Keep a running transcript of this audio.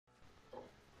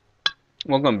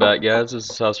Welcome back, guys.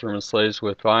 This is House from Slaves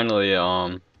with finally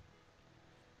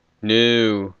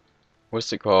new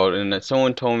what's it called? And that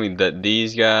someone told me that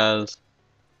these guys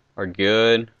are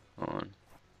good on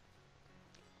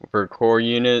for core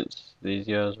units. These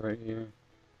guys right here.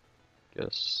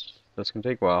 Guess that's gonna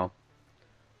take a while.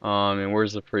 And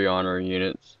where's the pre-honor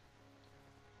units?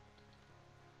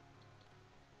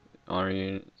 Honor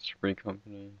units, free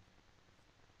company.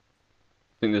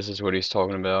 I think this is what he's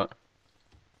talking about.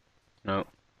 No,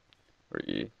 where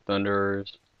are you?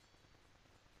 Thunderers.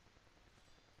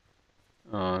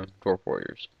 Dwarf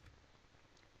warriors.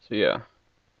 So yeah,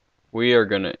 we are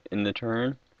gonna end the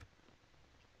turn.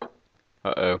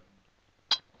 Uh-oh.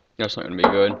 That's not gonna be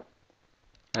good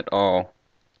at all.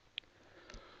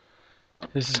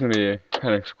 This is gonna be a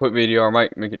kind of quick video. I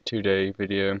might make it 2-day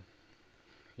video.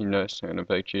 You know it's not gonna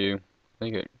affect you.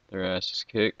 They get their asses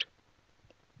kicked.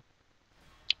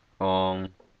 Um,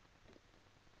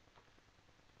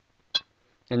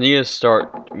 I need to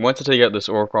start. Once I take out this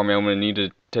orc army, I'm gonna need to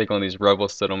take on these rebel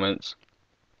settlements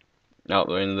out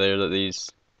there in there. That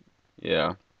these,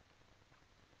 yeah,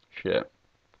 shit,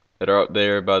 that are up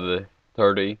there by the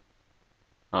 30.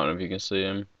 I don't know if you can see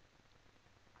him.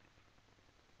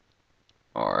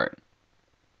 All right,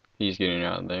 he's getting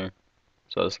out of there,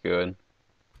 so that's good.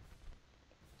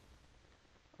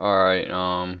 All right,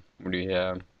 what do you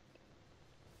have?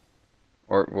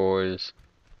 Orc boys.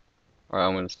 All right,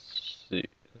 I'm gonna see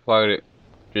if I could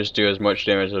just do as much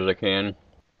damage as I can.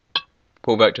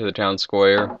 Pull back to the town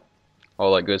square.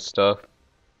 All that good stuff.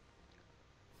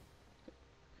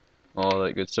 All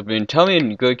that good stuff. I mean, tell me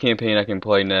a good campaign I can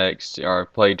play next, or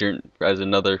play during, as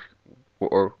another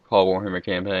or Call Warhammer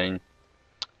campaign.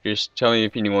 Just tell me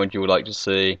if anyone you would like to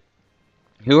see.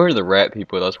 Who are the rat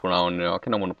people? That's what I want to know. I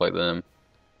kind of want to play them.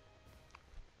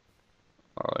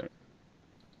 Alright.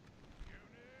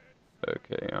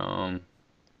 Okay,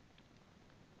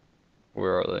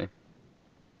 where are they?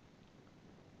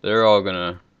 They're all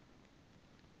gonna,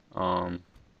 um,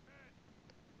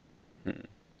 hmm.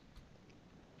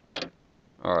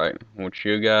 Alright, I want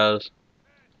you guys,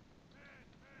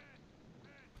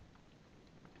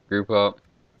 group up.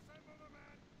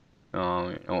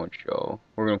 I want y'all.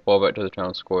 We're gonna fall back to the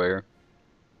town square,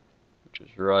 which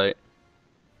is right.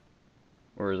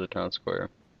 Where is the town square?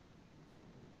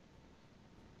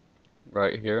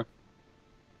 Right here.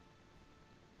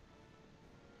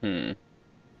 I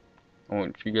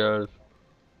want you guys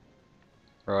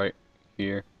right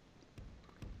here.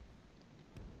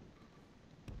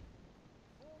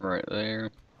 Right there.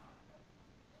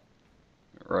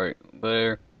 Right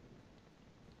there.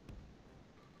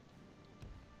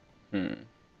 Hmm.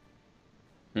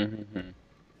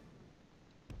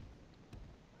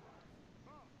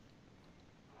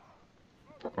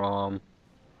 Um,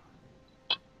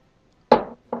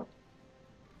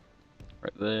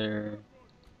 right there.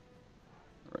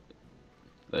 Right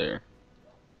there.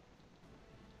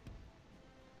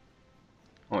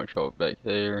 I want y'all back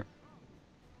there.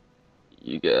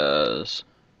 You guys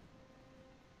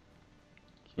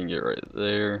can get right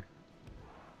there.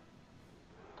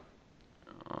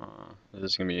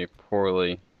 This is gonna be a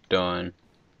poorly done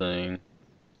thing,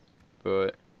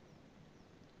 but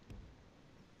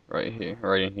right here,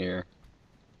 right in here,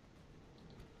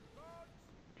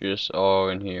 just all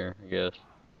in here, I guess.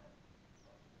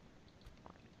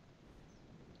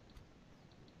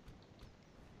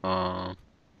 Um,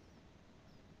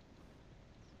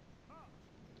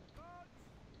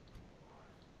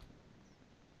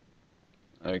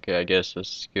 okay, I guess this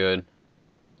is good.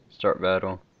 Start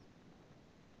battle.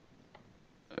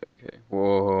 Okay,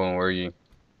 whoa, where are you?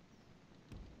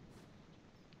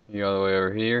 You all the way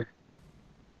over here?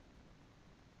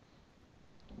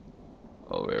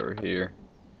 All the way over here.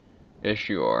 Yes,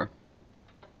 you are.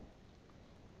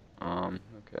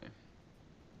 Okay.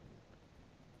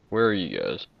 Where are you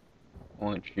guys? I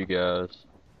want you guys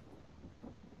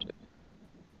to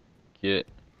get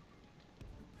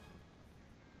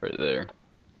right there.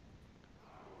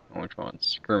 I want you on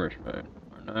skirmish mode.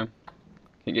 Or no?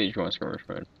 Can't get you on skirmish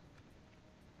mode.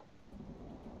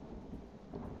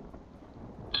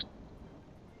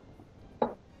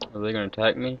 Are they gonna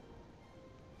attack me?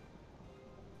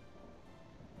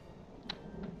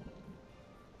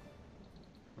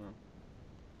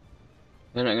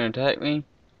 They're not gonna attack me?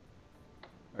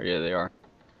 Oh yeah, they are.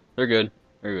 They're good.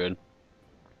 They're good.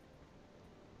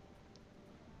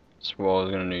 This wall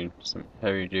is gonna need some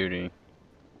heavy duty.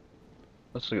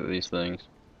 Let's look at these things.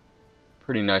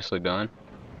 Pretty nicely done.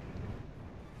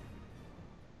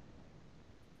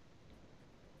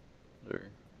 They're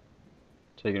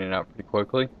taking it out pretty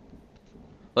quickly.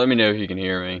 Let me know if you can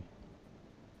hear me.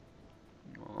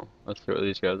 Oh, Let's see what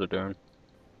these guys are doing.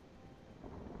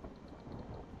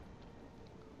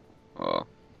 Oh.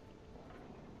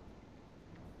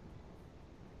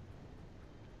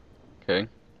 Okay.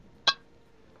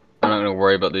 I'm not gonna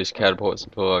worry about these catapults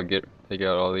until I take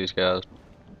out all these guys.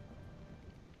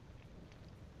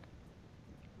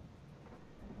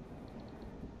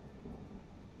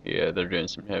 Yeah, they're doing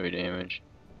some heavy damage.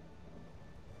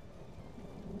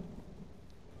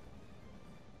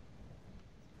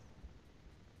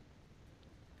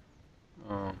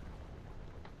 Um.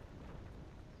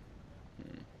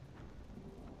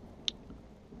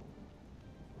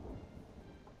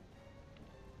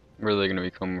 Where are they gonna be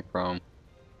coming from?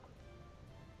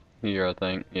 Here, I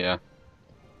think. Yeah.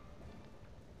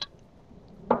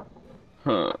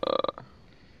 Huh.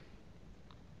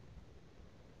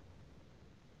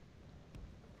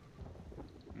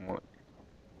 What?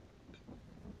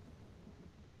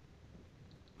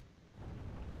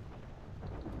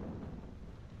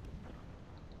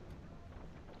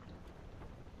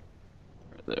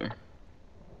 Right there.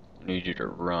 I need you to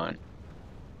run.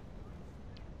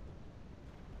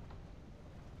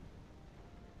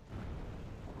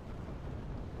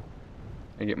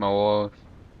 I get my walls.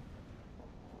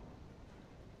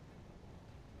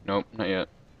 Nope, not yet.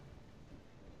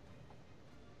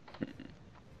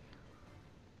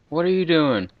 What are you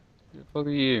doing? Who the fuck are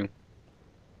you?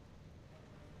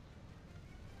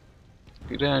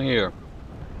 Get down here.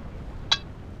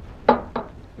 You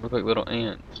look like little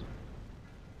ants.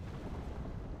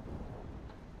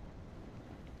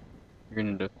 You're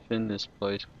gonna defend this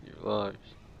place with your lives.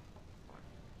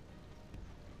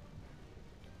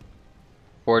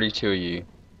 42 of you.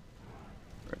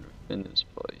 We're gonna defend this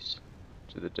place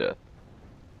to the death.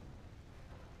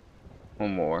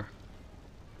 One more.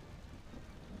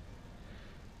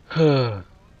 How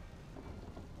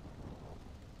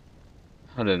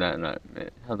did that not miss?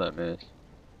 How'd that miss?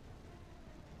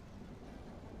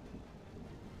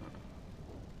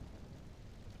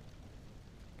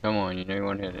 Come on, you know you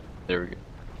want to hit it. There we go.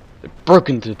 They've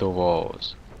broken through the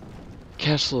walls.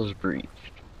 Castle is breached.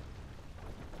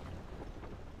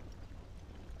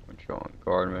 What's on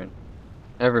guard mode?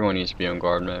 Everyone needs to be on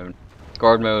guard mode.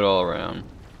 Guard mode all around.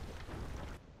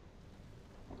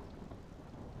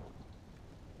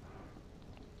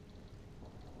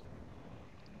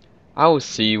 I will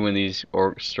see when these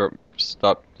orcs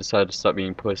decide to stop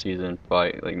being pussies and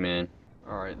fight. Like, man.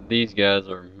 Alright, these guys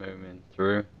are moving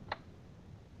through.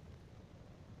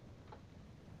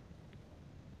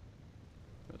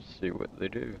 Let's see what they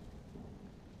do.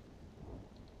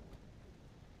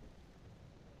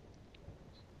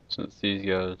 Since these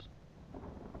guys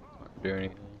aren't doing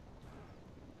anything.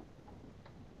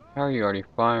 How are you already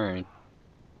firing?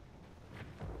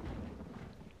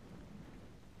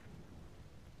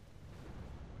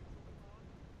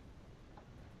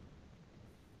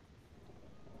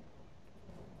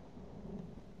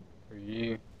 Are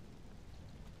you?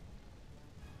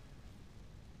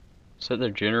 Is that their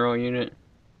general unit?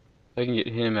 I can get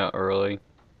him out early.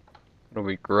 It'll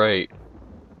be great.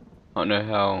 I don't know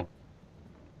how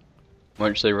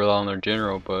much they rely on their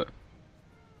general, but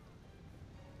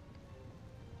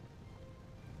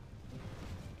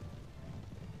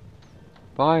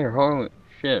fire! Holy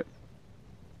shit!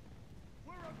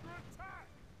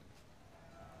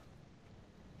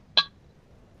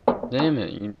 Damn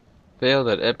it! You failed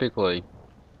that epically.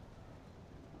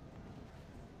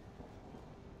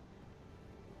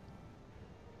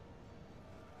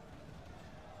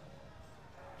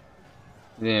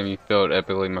 Damn, you failed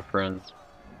epically, my friends.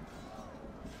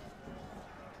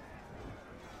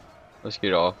 Let's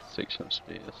get off 6 some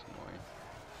speed. That's annoying.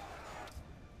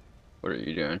 What are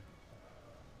you doing?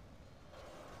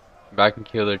 If I can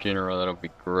kill their general, that'll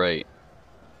be great.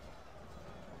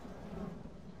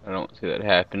 I don't see that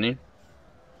happening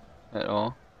at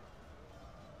all.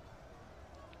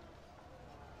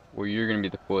 Well, you're gonna be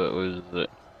the fool that loses it.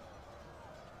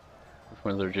 Which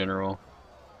one's their general?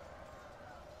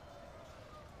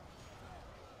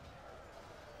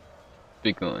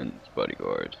 Riekland's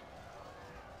bodyguard.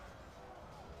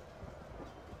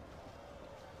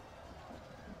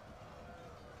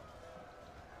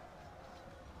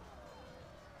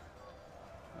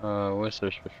 What's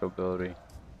their special ability?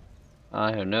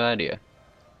 I have no idea.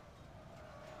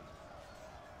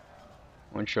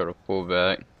 One shot to pull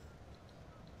back.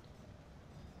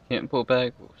 Can't pull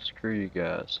back? Well, screw you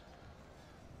guys.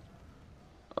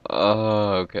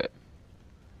 Oh, okay.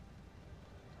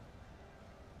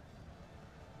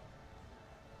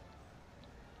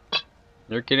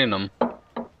 They're getting them. I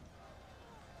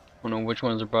don't know which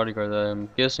one's their bodyguard. I'm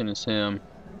guessing it's him.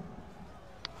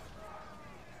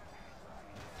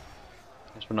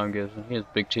 That's what I'm guessing. He has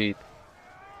big teeth.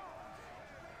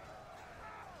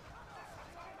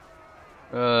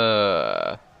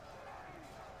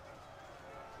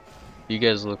 You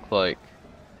guys look like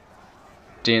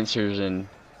dancers in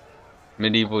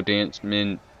medieval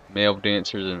male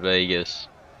dancers in Vegas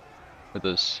with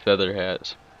those feather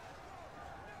hats.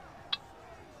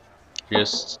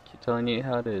 Just telling you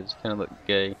how it is. Kind of look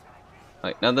gay.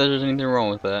 Like, not that there's anything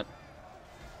wrong with that.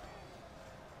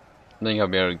 I think I'll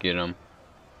be able to get them.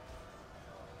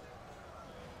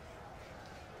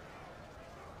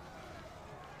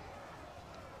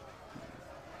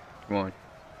 Come on.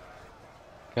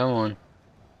 Come on.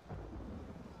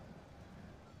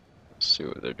 Let's see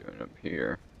what they're doing up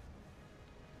here.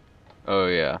 Oh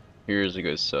yeah, here's the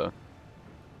good stuff.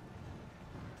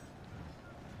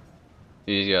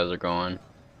 These guys are gone.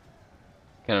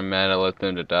 Kind of mad I let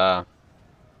them to die.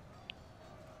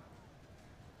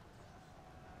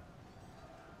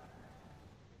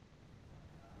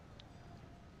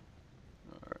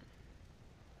 Alright.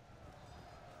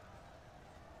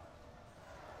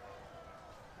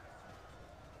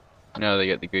 Now they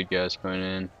got the good guys coming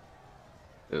in.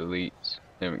 The elites.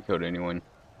 They haven't killed anyone.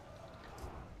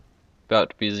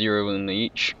 About to be 0 in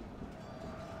each.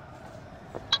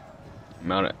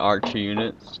 Amount of archer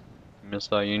units,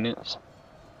 missile units,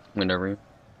 whatever.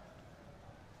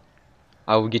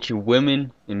 I will get you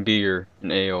women and beer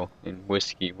and ale and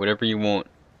whiskey, whatever you want,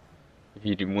 if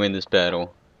you can win this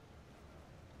battle.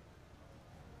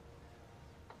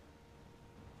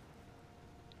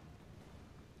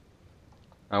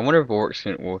 I wonder if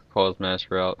orcs will cause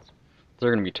mass routes.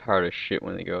 They're gonna be tired of shit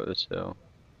when they go to this hill.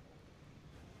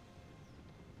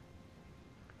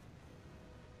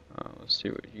 Let's see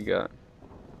what you got.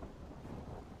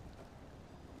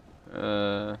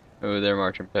 Oh, they're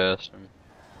marching past them.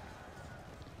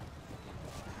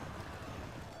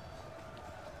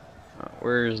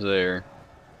 Where's their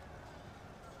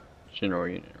general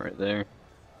unit? Right there.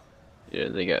 Yeah,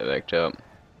 they got backed up.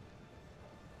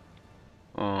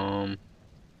 I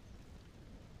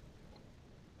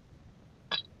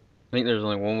think there's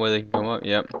only one way they can come up.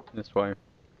 Yep, this way.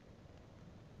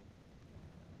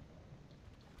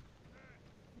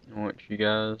 I want you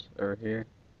guys over here.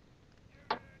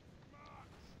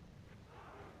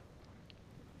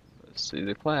 Let's see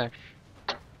the clash.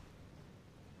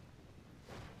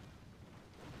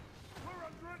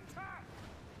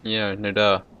 Yeah, no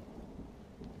duh.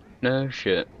 No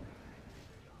shit.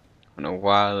 I don't know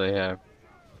why they have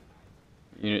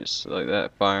units like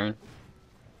that firing.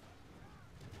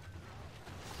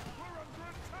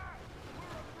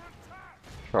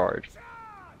 Charge.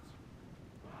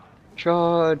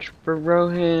 Charge for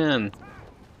Rohan!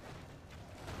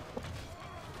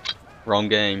 Wrong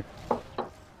game.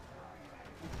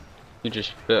 You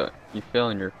just fell. You fell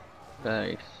in your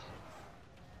face.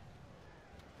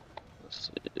 Let's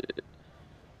see.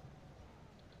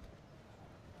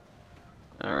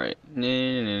 Alright.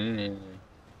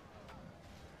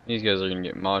 These guys are gonna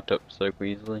get mopped up so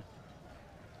easily.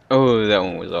 Oh, that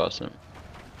one was awesome.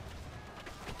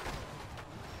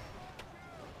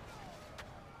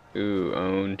 Ooh,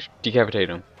 owned. Decapitate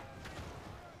them.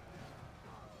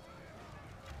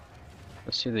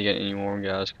 Let's see if they got any more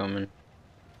guys coming.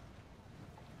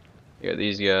 They got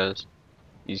these guys.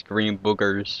 These green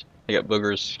boogers. They got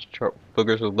boogers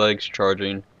with legs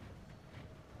charging.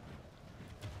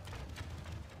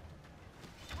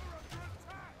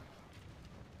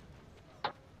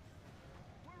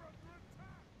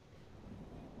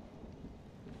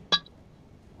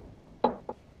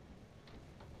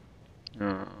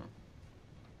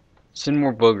 Send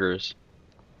more boogers.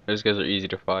 Those guys are easy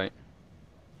to fight.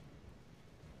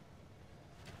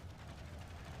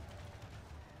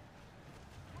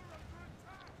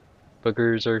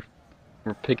 Boogers are...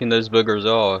 We're picking those boogers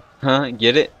off. Huh?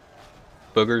 Get it?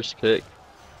 Boogers pick.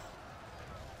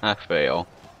 I fail.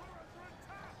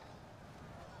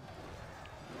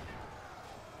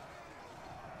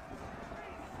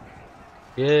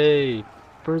 Yay!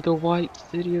 For the white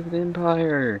city of the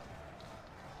Empire!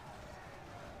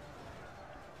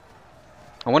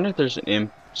 I wonder if there's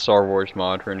an Star Wars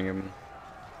mod for any of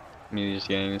these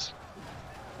games.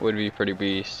 Would be pretty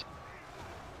beast.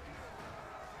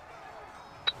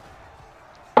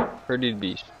 Pretty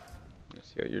beast.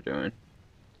 Let's see what you're doing.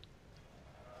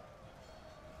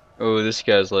 Oh, this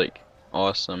guy's like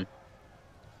awesome.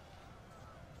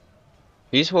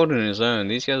 He's holding his own.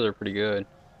 These guys are pretty good.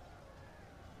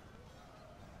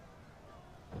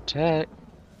 Attack.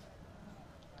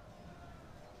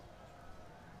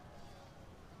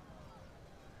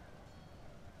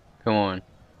 Come on.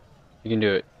 You can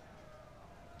do it.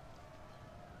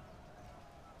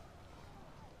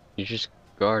 You just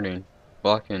guarding,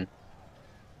 blocking.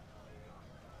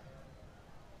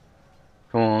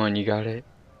 Come on, you got it.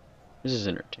 This is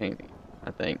entertaining,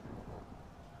 I think.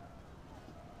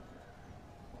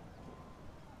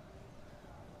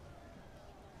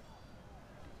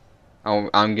 Oh,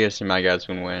 I'm guessing my guy's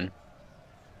gonna win.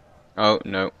 Oh,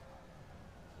 no.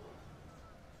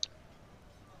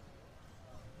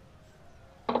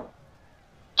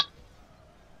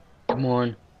 Come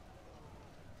on.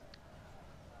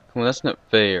 Come on, that's not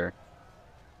fair.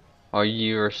 Are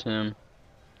you or Sim?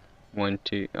 1,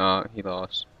 2. He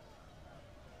lost.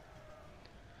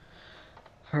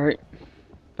 Alright.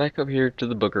 Back up here to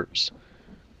the boogers.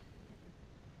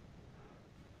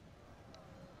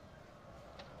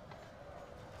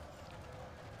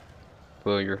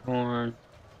 Blow your horn.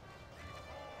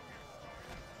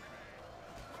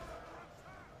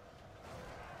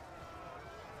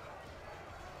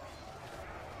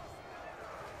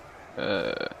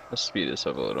 Let's speed this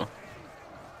up a little.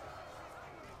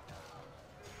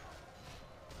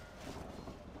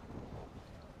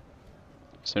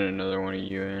 Send another one of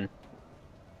you in.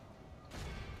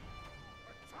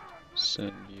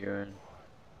 Send you in.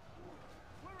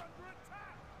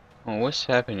 Oh, what's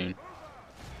happening?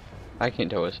 I can't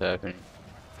tell what's happening.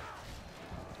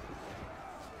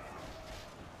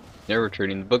 They're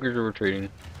retreating. The boogers are retreating.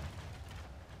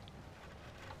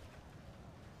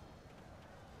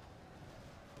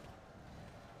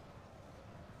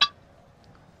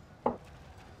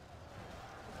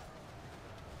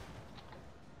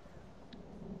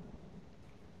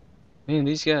 Man,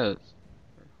 these guys are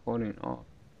holding off.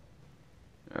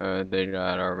 They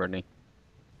died already.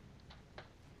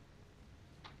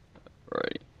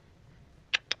 Right.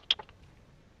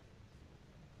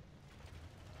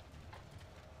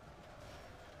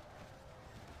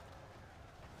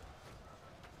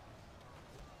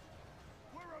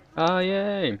 Ah,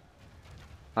 yay!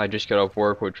 I just got off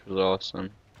work, which was awesome.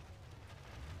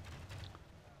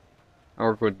 I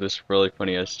work with this really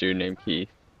funny ass dude named Keith.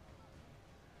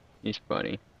 He's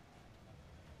funny.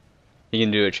 He can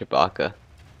do a Chewbacca.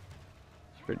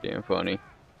 It's pretty damn funny.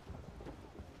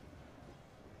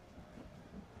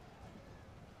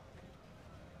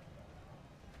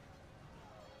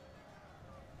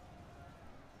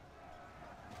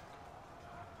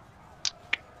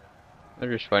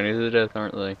 They're just fighting to the death,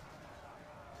 aren't they?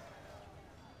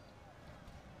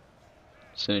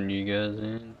 Send you guys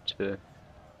in to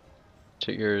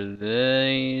take care of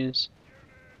these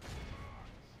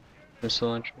missile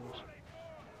launchers.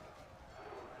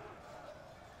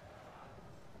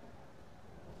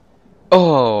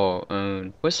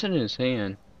 Oh, what's in his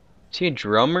hand? Is he a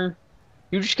drummer?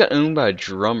 You just got owned by a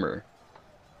drummer.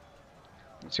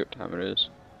 Let's see what time it is.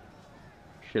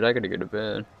 Shit, I gotta go to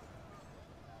bed.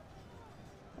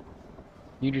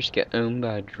 You just got owned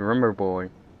by a drummer boy.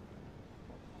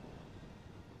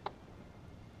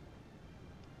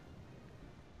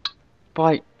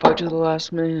 Fight! Fight to the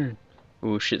last man!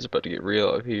 Ooh, shit's about to get real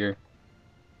up here.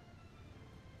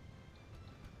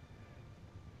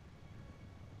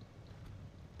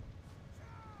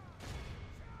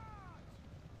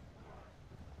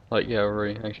 Light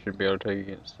cavalry, I should be able to take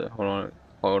against that. Hold on,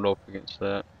 hold up against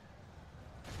that.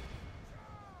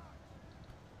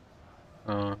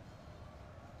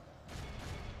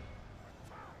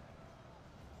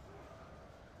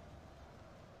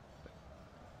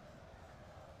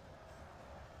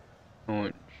 I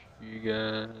want you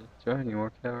guys. Do I have any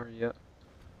more cavalry? Yep.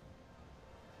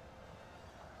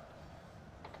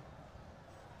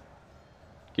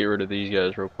 Get rid of these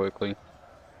guys real quickly.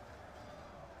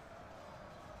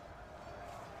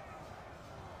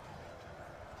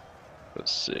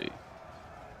 Let's see.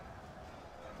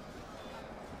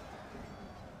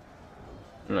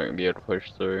 I'm not gonna be able to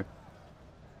push through.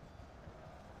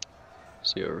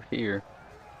 See over here.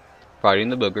 Fighting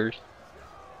the boogers.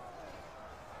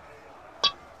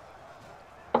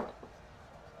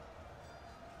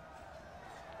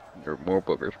 There are more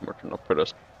boogers marching up at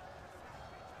us.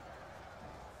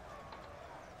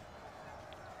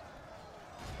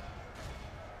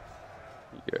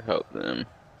 You gotta help them.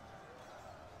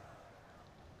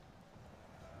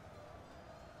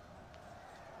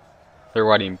 They're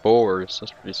riding boars.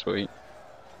 That's pretty sweet.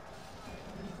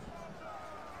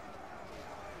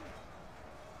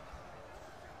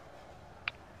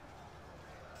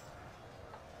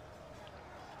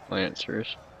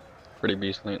 Lancers. Pretty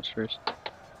beast lancers.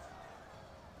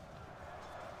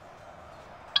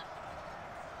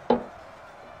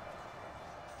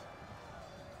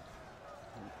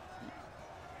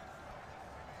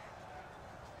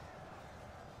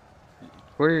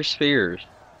 Where are your spheres?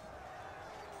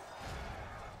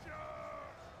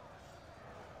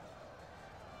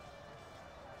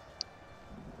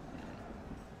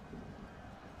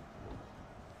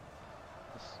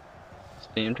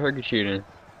 Damn turkey shooting.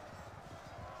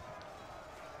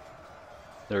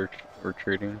 They're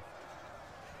retreating.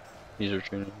 He's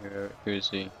retreating. Who is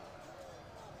he?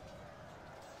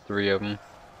 3 of them.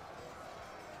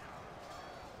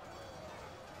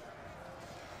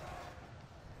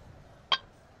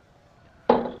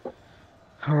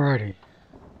 Alrighty.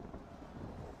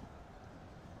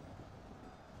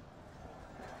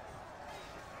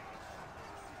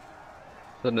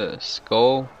 Is that a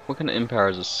skull? What kind of empire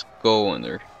is a skull in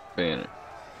their banner?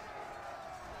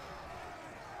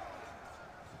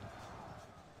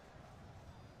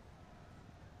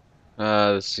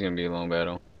 This is gonna be a long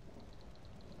battle.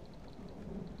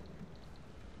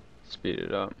 Speed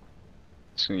it up.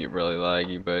 It's gonna get really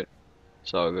laggy, but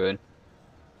it's all good.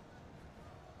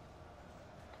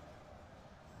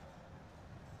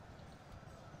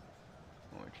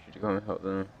 I want you to come and help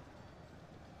them.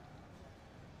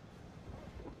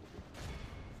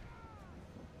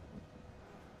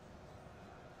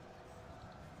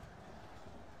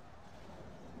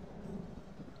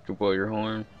 To blow your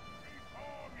horn.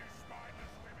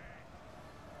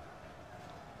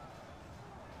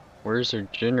 Where's their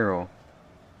general?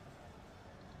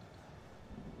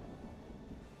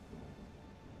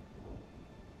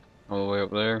 All the way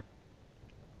up there.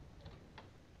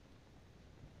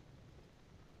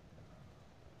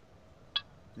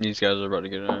 These guys are about to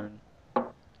get in.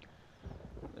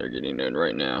 They're getting in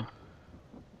right now.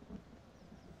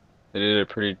 They did a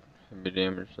pretty heavy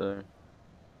damage there.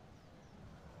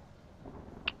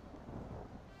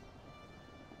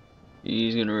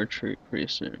 He's gonna retreat pretty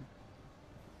soon.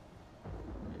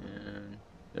 And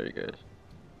there he goes.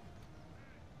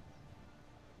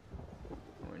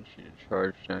 I want you to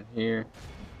charge down here.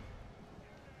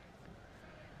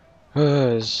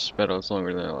 This battle is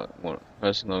longer than I want.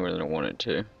 That's longer than I wanted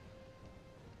to.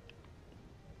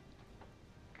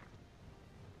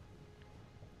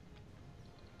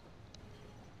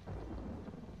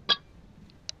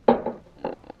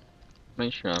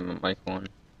 Make sure I'm a mic one.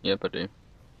 Yep, I do.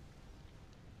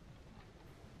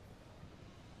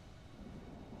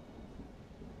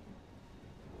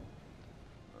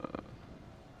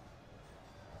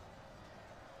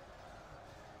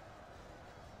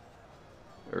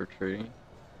 They're retreating.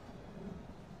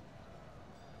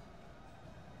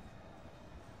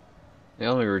 They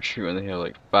only retreat when they have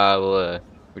like 5 left,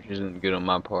 which isn't good on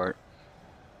my part.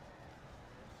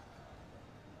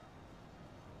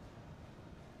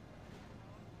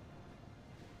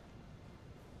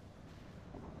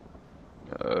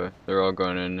 They're all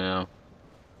going in now.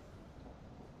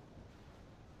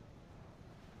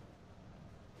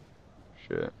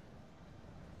 Shit.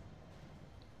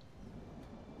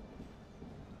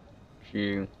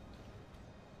 You.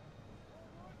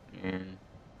 And.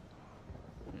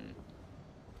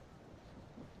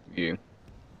 You.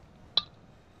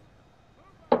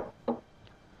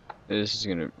 This is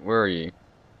gonna. Where are you?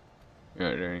 You're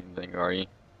not doing anything, are you?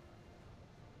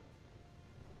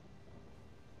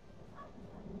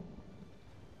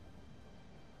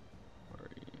 Where are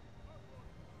you?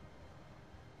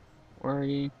 Where are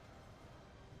you? You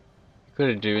could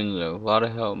have given a lot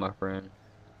of help, my friend.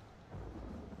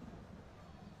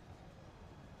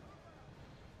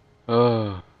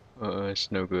 Oh, it's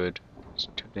no good. It's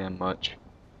too damn much.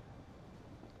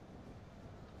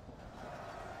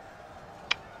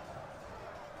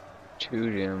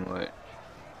 Too damn much.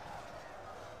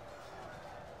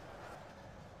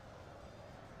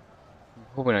 I'm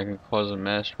hoping I can cause a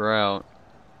mass rout.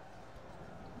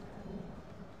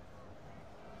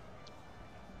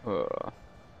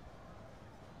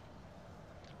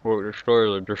 Or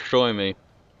destroyer, destroy me.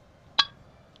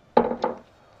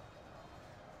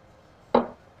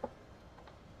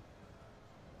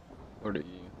 What are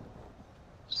you?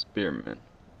 Spearman.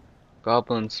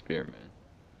 Goblin Spearman.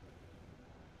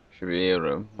 Should be able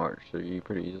to march through you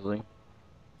pretty easily.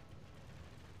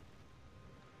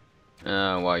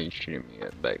 Why are you shooting me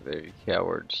at back there, you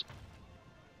cowards?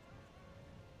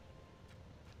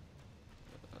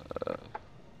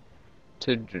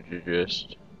 To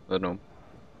just let them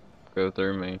go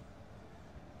through me.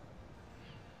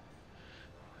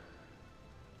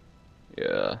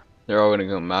 Yeah, they're all gonna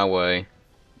go my way.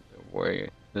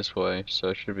 This way, so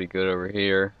it should be good over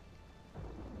here.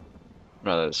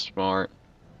 Not that smart.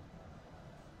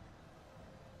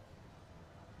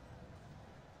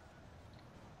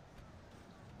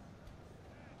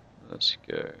 Let's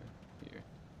go here.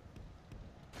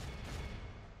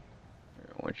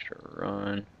 I want you to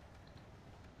run.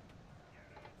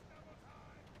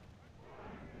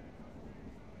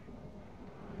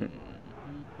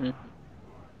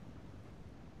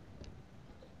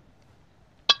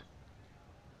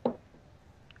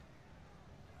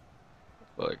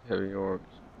 heavy orcs.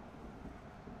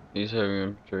 These heavy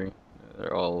infantry.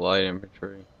 They're all light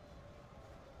infantry.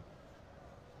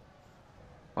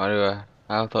 Why do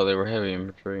I thought they were heavy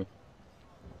infantry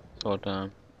this whole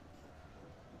time.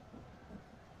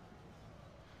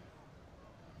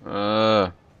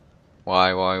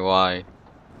 Why?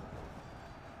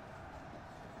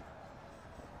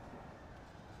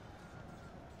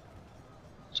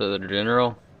 So the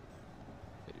general?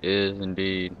 It is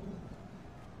indeed.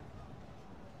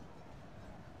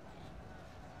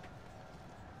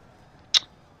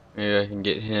 Maybe I can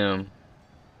get him.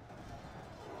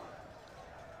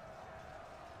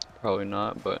 Probably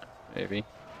not, but maybe.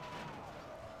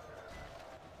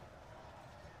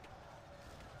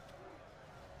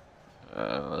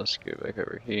 Let's go back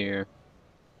over here.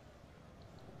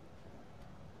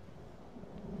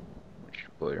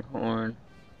 Blow your horn.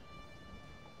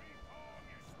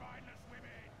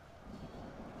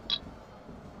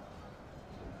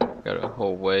 Got a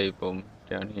whole wave of them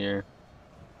down here.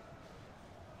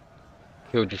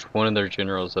 Kill just one of their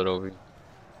generals, that'll be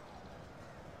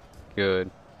good.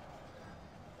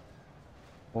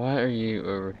 Why are you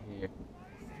over here?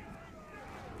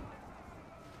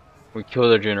 We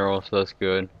killed their general, so that's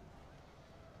good.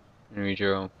 Enemy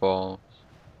general falls.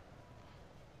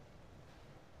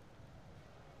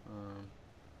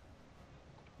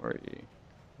 Where are you?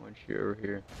 I want you over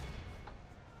here.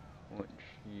 I want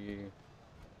you.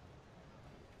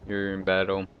 You're in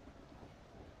battle.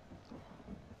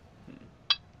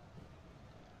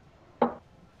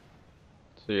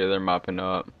 So yeah, they're mopping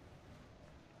up.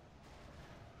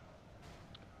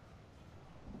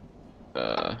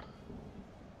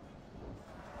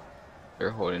 They're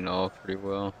holding off pretty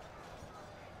well.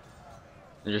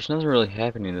 There's nothing really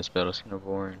happening in this battle, it's kind of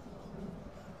boring.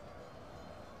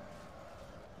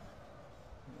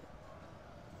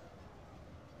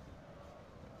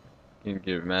 You can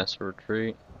get a massive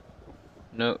retreat.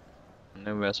 Nope,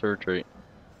 no massive retreat.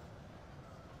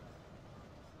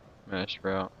 Mass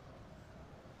route.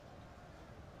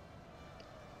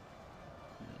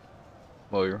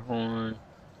 Blow your horn.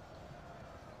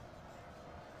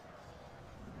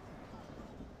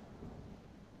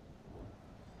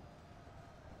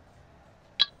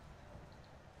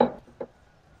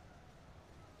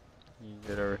 You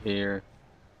get over here.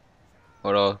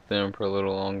 Hold off them for a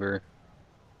little longer.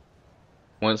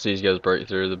 Once these guys break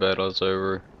through, the battle's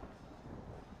over.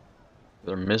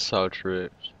 They're missile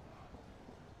troops,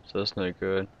 so that's no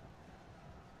good.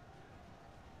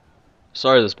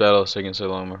 Sorry this battle is taking so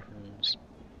long, my friends.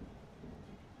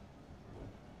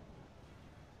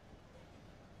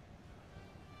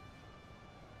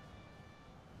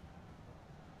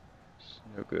 It's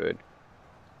no good.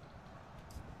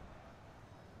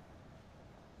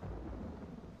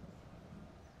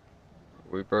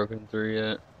 Are we broken through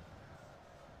yet?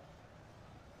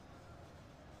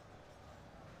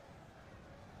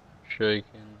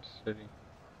 Shaken city.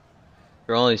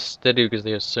 They're only steady because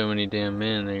they have so many damn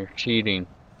men. They are cheating.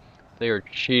 They are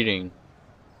cheating.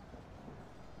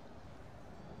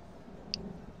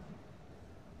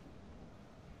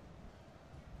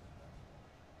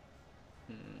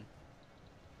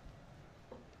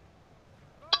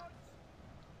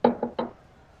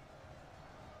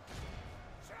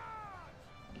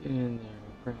 Get in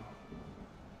there.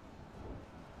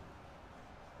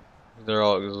 They're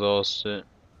all exhausted.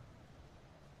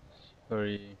 So are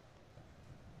you.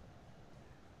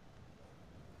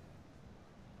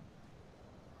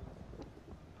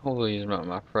 Hopefully he's not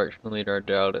my fraction leader. I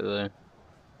doubt it though.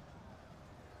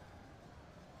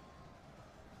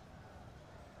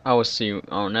 I will see.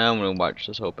 Oh, now I'm gonna watch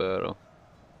this whole battle.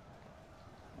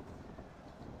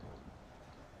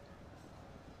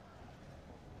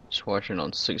 Just watching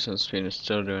on 6 and speed and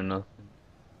still doing nothing.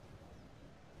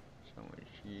 So much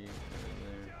you over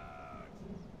there.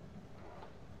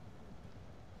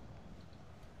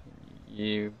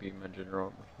 You be my general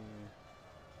over here.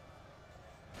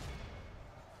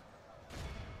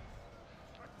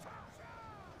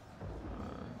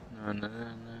 No.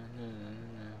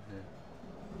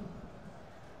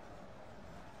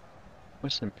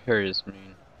 What's Imperius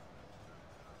mean?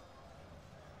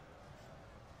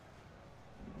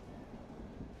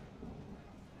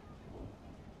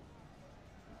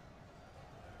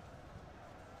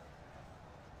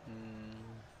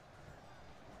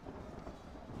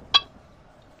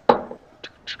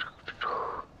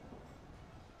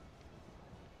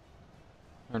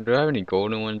 Do I have any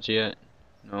golden ones yet?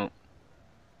 No.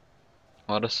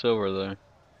 A lot of silver though.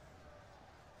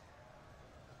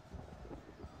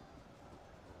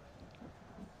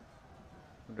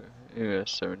 Yeah,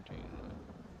 17.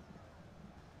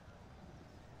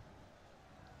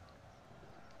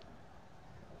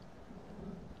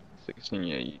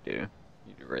 Yeah, you do.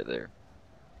 You do right there.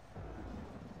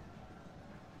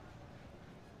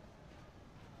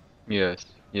 Yes,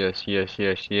 yes, yes,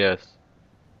 yes, yes.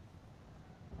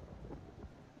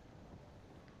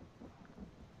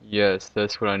 Yes,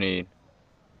 that's what I need.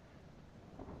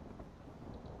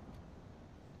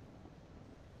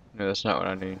 No, that's not what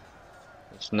I need.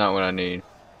 That's not what I need.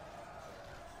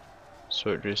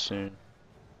 Switch this soon.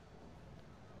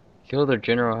 Kill their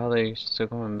general, how they still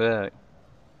coming back?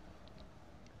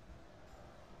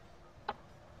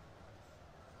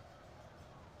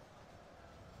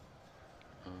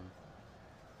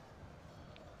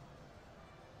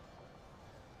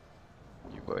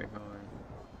 You wait on.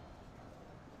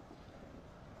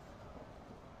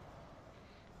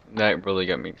 That really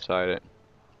got me excited.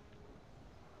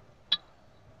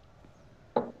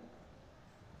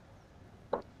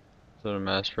 Is that a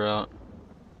mass route?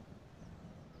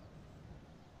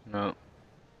 No.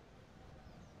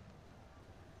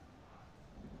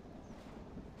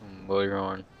 Later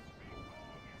on.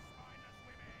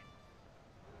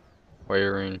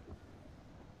 Wiring.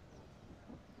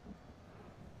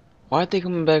 Why are they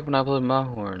coming back when I play my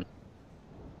horn?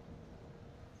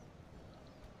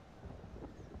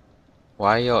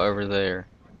 Why are y'all over there?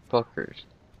 Fuckers.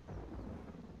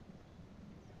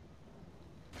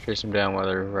 Chase them down while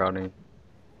they're routing.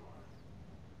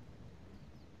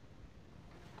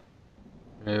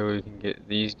 Maybe we can get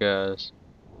these guys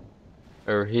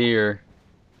over here.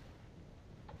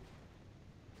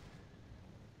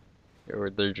 Get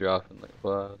where they're dropping like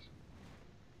flies.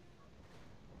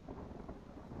 I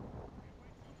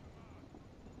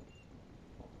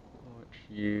want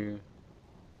you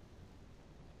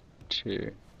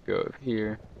to go up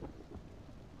here.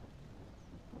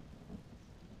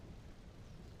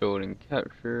 Building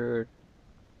captured.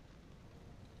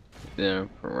 Then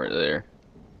from right there.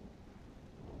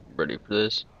 Ready for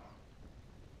this?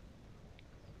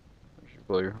 I should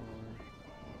blow your horn.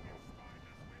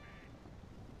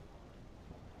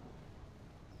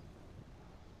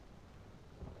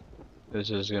 This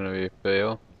is gonna be a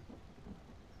fail.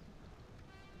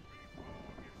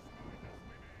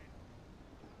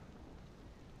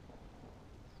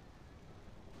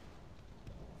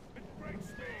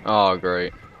 Oh,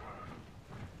 great.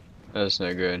 That's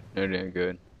no good. No damn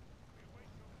good.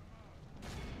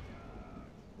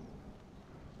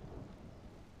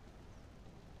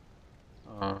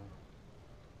 Uh.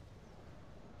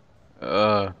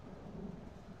 Uh.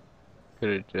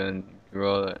 Could have done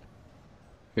all that.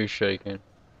 Who's shaking?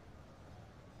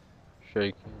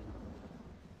 Shaking.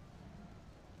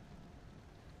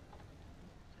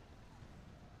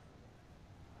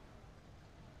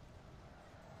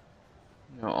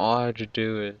 No, all I had to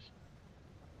do is.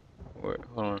 Wait,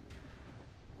 hold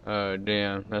on.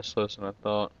 Damn, that's less than I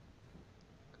thought.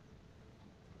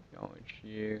 I want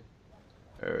you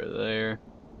over there.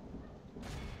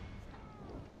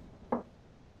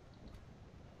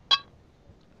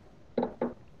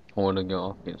 I want to go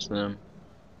off against them.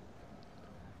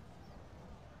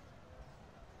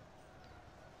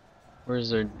 Where's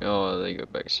their? Oh, they go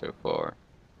back so far.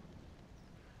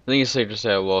 I think it's safe to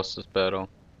say I lost this battle.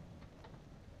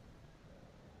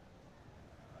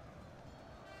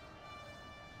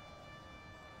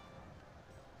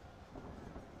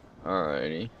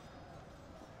 Alrighty.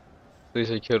 At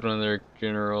least I killed one of their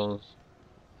generals.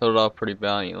 Held off pretty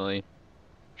valiantly.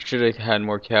 Should have had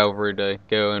more cavalry to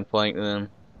go and flank them.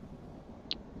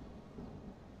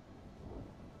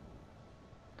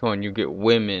 Come on, you get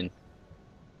women.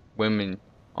 Women.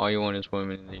 All you want is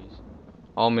women in these.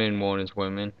 All men want is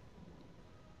women.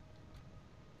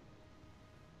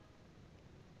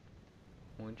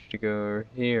 I want you to go over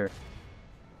here.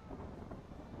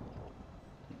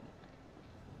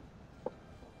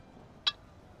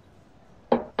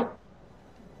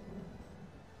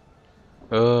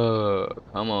 Oh,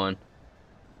 come on.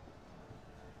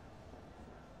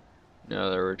 Now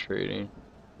they're retreating.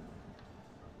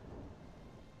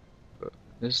 But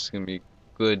this is gonna be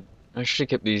good. I should have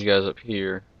kept these guys up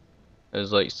here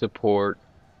as like support.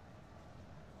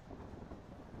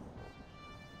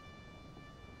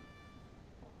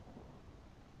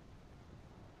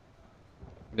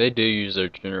 They do use their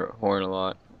general horn a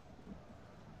lot.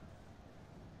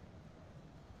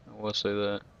 I will say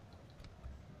that.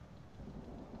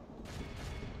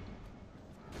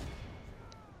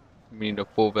 We need to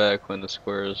pull back when the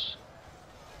squares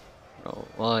are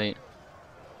light.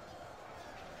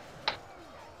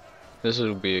 This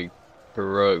will be a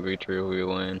heroic victory if we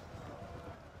win.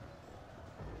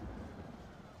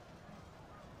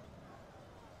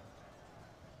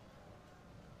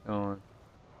 Go on.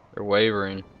 They're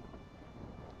wavering.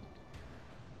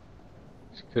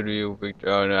 Just Could be a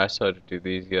victory. Oh no, I still have to do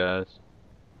these guys.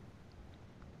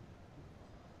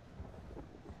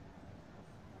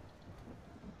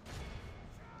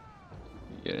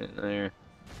 Get in there.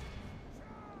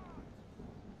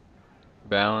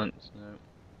 Balance. No.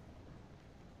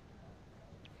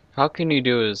 How can you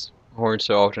do his horn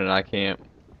so often and I can't?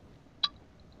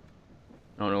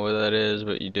 I don't know what that is,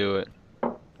 but you do it.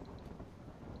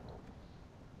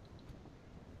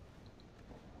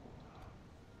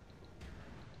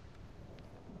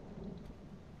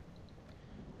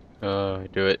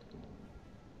 Do it.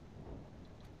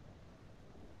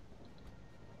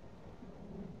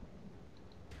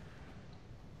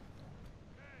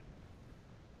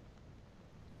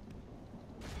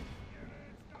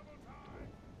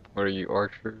 What are you,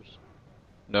 archers?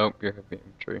 Nope, you're heavy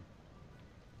infantry.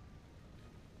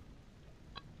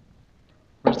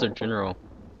 Where's their general?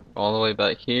 All the way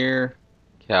back here?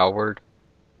 Coward.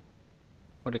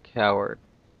 What a coward.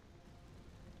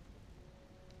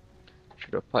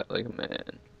 Should have fight like a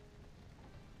man.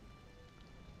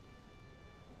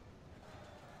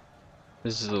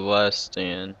 This is the last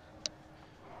stand.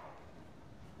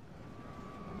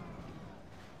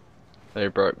 They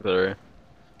broke through.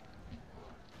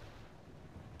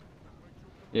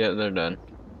 Yeah, they're done.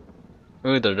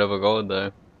 Ooh, they're double gold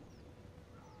though.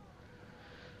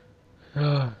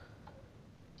 How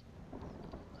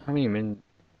many men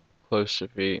close to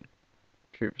defeat?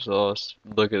 Troops lost.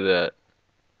 Look at that.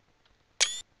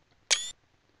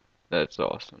 That's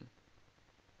awesome.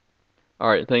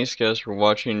 Alright, thanks guys for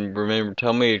watching. Remember,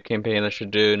 tell me a campaign I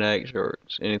should do next or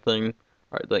anything.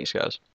 Alright, thanks guys.